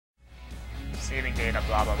Saving data,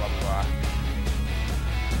 blah, blah, blah, blah.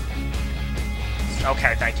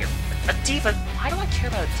 Okay, thank you. A Diva? Why do I care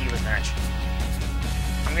about a Divas match?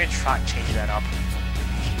 I'm gonna try and change that up.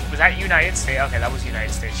 Was that United States? Okay, that was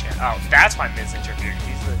United States champion. Oh, that's why Miz interfered.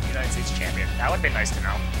 He's the United States champion. That would have been nice to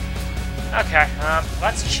know. Okay,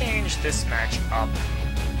 let's change this match up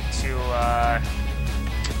to,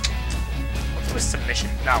 let's do a submission.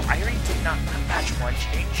 No, I already did not. Match 1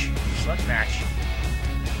 change. Select match.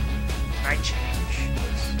 Can I change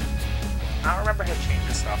this? I don't remember how to change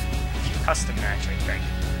this stuff. Custom match, I think.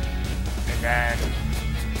 And then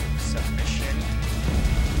submission.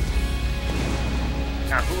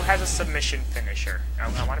 Now, who has a submission finisher? I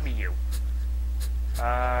want to be you. You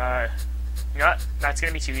know what? That's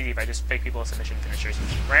gonna be too easy if I just pick people as submission finishers.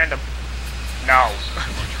 Random. No.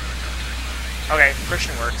 Okay,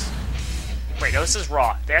 Christian works. Wait, no, this is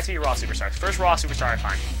Raw. They have to be Raw superstars. First Raw superstar I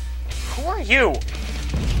find. Who are you?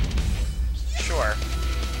 Sure.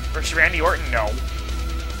 Versus Randy Orton? No.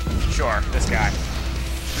 Sure, this guy.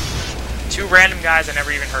 2 random guys I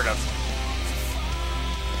never even heard of.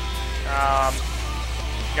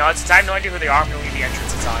 No, since I have no idea who they are, I'm going to leave the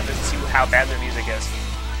entrances on just to see how bad their music is.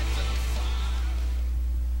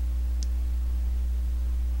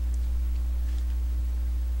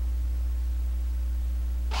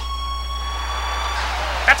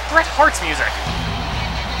 That's Bret Hart's music.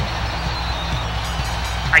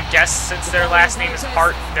 I guess since their last name is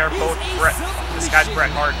Hart, they're both Bret. This guy's Bret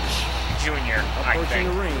Hart Jr., I think.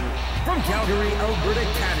 From Calgary, Alberta,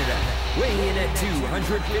 Canada, weighing in at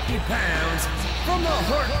 250 pounds, from the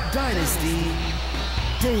Hart Dynasty,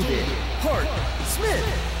 David Hart Smith.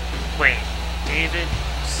 Wait, David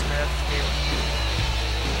Smith?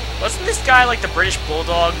 Wasn't this guy like the British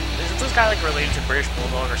Bulldog? Isn't this guy like related to British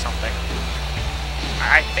Bulldog or something?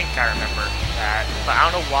 I think I remember that, but I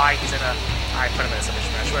don't know why he's in a... I put him in a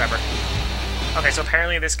submission match, whatever. Okay, so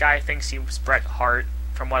apparently this guy thinks he was Bret Hart,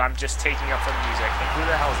 from what I'm just taking up from the music. Like, who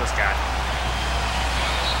the hell is this guy?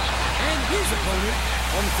 And his opponent,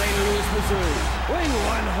 from St. Louis, Missouri, weighing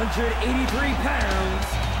 183 pounds,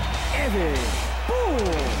 Evan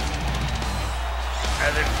Bourne.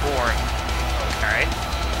 Evan Bourne. Okay.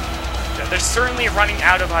 They're certainly running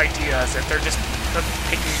out of ideas if they're just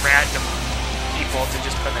picking random people to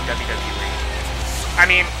just put in the WWE. I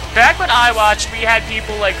mean, back when I watched, we had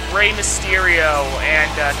people like Rey Mysterio and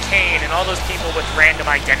Kane and all those people with random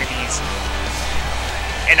identities.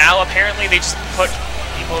 And now apparently they just put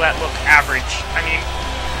people that look average. I mean,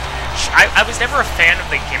 I was never a fan of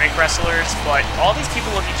the gimmick wrestlers, but all these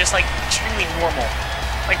people looking just like extremely normal.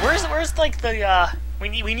 Like, where's like the we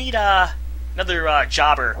need another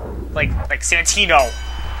jobber like Santino.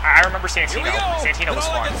 I remember Santino. Santino was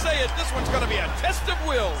fun. All I can say is this one's going to be a test of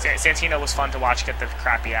will. Santino was fun to watch get the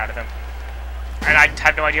crap beat out of him. And I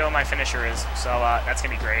have no idea what my finisher is, so that's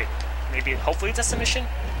going to be great. Maybe, hopefully it's a submission?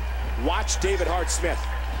 Watch David Hart Smith.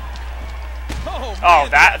 Oh,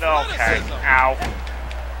 okay. Ow.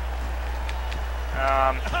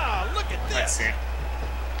 Look at this. Let's see.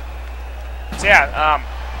 So yeah,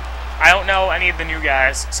 I don't know any of the new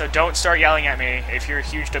guys, so don't start yelling at me if you're a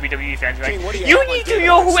huge WWE fan. You're like, you need to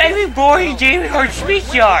know who Evan Bourne and David Hart Smith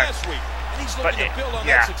are. But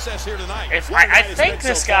yeah, if I think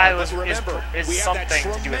this guy is something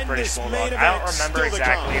to do with British Bulldog. I don't remember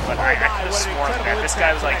exactly, but I could have sworn that this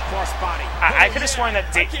guy was like, I could have sworn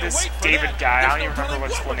that this David guy, I don't even remember what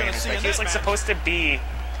his full name is, but he was like supposed to be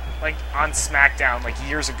like on Smackdown like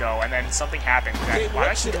years ago, and then something happened.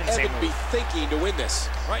 What should Evan be thinking to win this?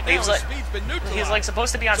 He was like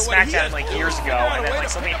supposed to be on Smackdown like years ago, and then like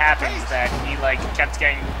something happened that he like kept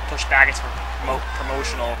getting pushed back into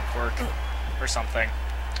promotional work or something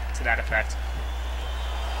to that effect.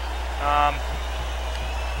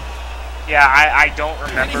 Yeah, I don't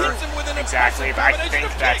remember exactly, but I think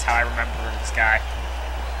that's how I remember this guy.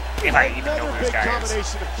 If I even know who this guy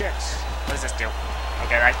is. What does this do?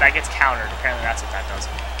 Okay, that gets countered. Apparently that's what that does.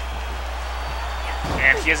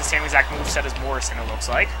 And he has the same exact moveset as Morrison, it looks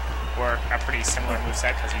like. Or a pretty similar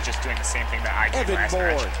moveset, because he's just doing the same thing that I did last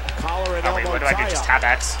match. Oh wait, what do I do? Just tap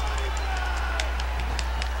X?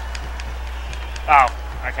 Oh,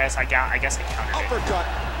 I guess I countered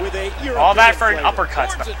it. All that for an uppercut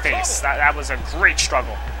to the face. That was a great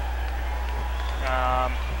struggle. I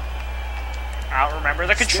don't remember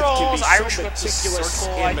the controls. Irish whip to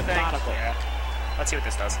circle, I think. Yeah. Let's see what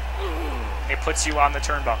this does. It puts you on the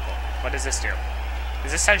turnbuckle. What does this do?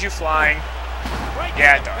 Does this send you flying?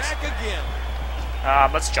 Yeah, it does.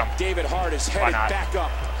 Let's jump. David Hart is headed back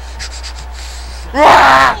up.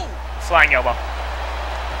 Flying elbow.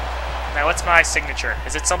 Now, what's my signature?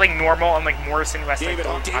 Is it something normal, unlike Morrison, who has to go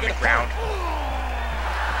on the ground?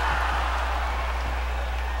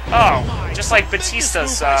 Oh, just like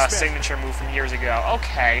Batista's signature move from years ago.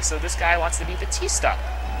 Okay, so this guy wants to be Batista.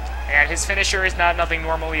 And his finisher is nothing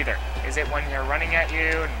normal either. Is it when they're running at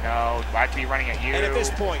you? No. Do I have to be running at you? And at this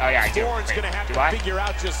point, oh yeah, I do. Thorne's gonna have to figure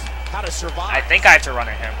out just how to survive. I think I have to run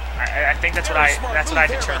at him. I think that's what I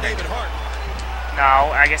determined.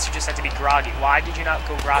 No, I guess you just have to be groggy. Why did you not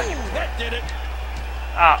go groggy? That did it.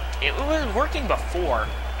 It was working before.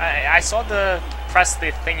 I saw press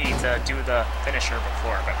the thingy to do the finisher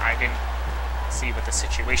before, but I didn't see what the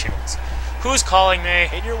situation was. Who's calling me?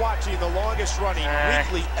 And you're watching the longest running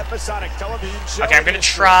weekly episodic television show. Okay, I'm gonna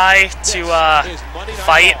try to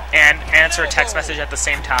fight and answer a text message at the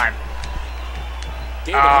same time.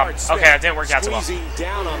 Okay, that didn't work out so well.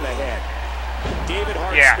 Down on the head. David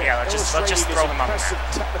Hart yeah. Let's just throw him on the mat.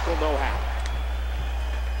 Technical know-how.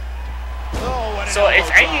 So if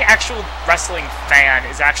any actual wrestling fan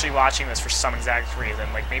is actually watching this for some exact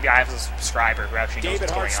reason, like maybe I have a subscriber who actually knows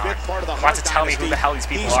what's going on, wants to tell me who the hell these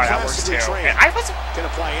people are, that works too. And I wasn't. Can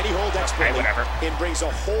apply any hold okay, whatever. And brings a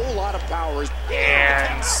whole lot of power.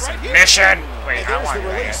 And submission. Wait, I don't want to do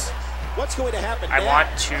that. What's going to happen? I want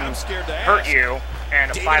to hurt you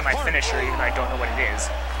and apply my finisher, even though I don't know what it is.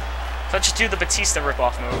 So let's just do the Batista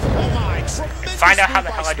ripoff move and find out how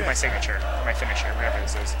the hell I do my signature, or my finisher, whatever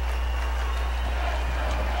this is.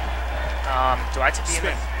 Do I have to be in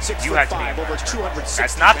the... You have to be in the turnbuckle.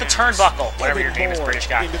 That's not the turnbuckle, whatever your name is, British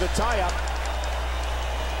guy.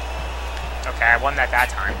 Okay, I won that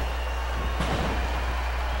time.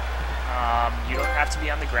 You don't have to be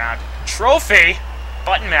on the ground. Trophy!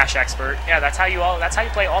 Button mash expert. Yeah, that's how you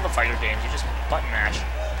play all the fighter games. You just button mash.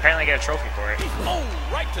 Apparently I get a trophy for it.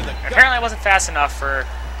 Apparently I wasn't fast enough for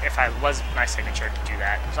if I was my signature to do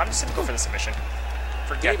that. So I'm just gonna go for the submission.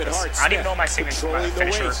 Forget this. I don't even know what my signature, my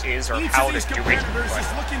finisher is, or how to do it.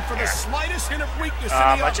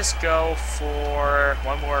 But, let's just go for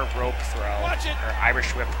one more rope throw, or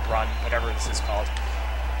Irish whip run, whatever this is called.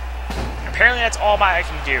 Apparently that's all I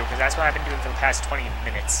can do, because that's what I've been doing for the past 20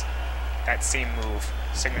 minutes. That same move,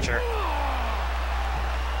 signature.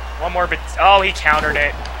 One more, but oh, he countered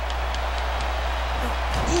it.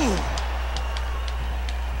 You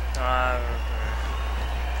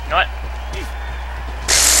know what?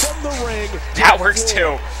 From the ring. That works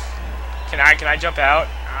too. Can I jump out?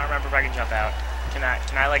 I don't remember if I can jump out. Can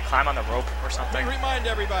I like climb on the rope or something? Remind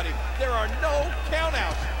everybody, there are no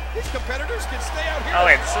countouts. These competitors can stay out here. Oh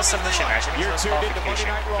wait, this is a submission match. You're tuned into Monday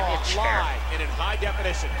Night Raw live and in high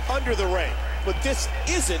definition under the ring. But this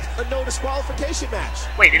isn't a no disqualification match.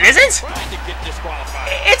 Wait, it isn't? Trying to get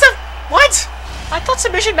disqualified. It's a what? I thought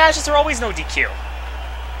submission matches are always no DQ.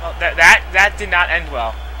 Well, that did not end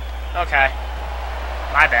well. Okay,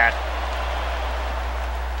 my bad.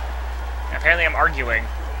 Apparently, I'm arguing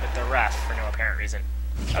with the ref for no apparent reason.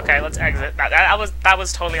 Okay, let's exit. That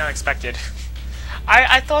was totally unexpected.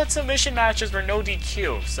 I thought submission matches were no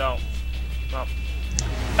DQ, so well,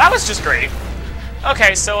 that was just great.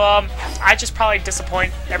 Okay, so I just probably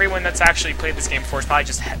disappoint everyone that's actually played this game before. Is probably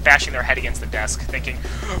just bashing their head against the desk, thinking,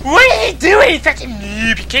 "What are you doing? Fucking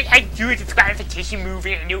noob! You can't do a disqualification move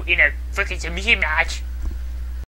in a fucking submission match."